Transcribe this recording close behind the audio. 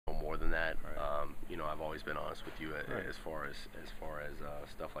always been honest with you Right. as far as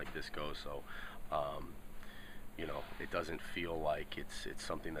stuff like this goes. So, you know, it doesn't feel like it's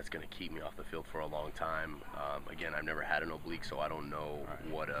something that's going to keep me off the field for a long time. Again, I've never had an oblique, so I don't know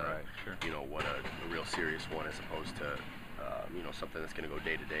what a Right, sure. you know what a real serious one as opposed to you know, something that's going to go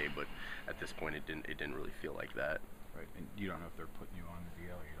day to day. But at this point, it didn't really feel like that. Right, and you don't know if they're putting you on the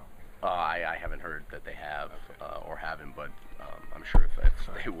DL, or you don't think? I haven't heard that they have Okay. or haven't, but I'm sure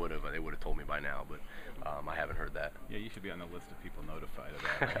if they would have told me by now. But I haven't heard that. Yeah, you should be on the list of people notified of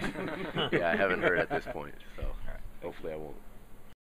that. Right? Yeah, I haven't heard at this point, so All right. hopefully I won't.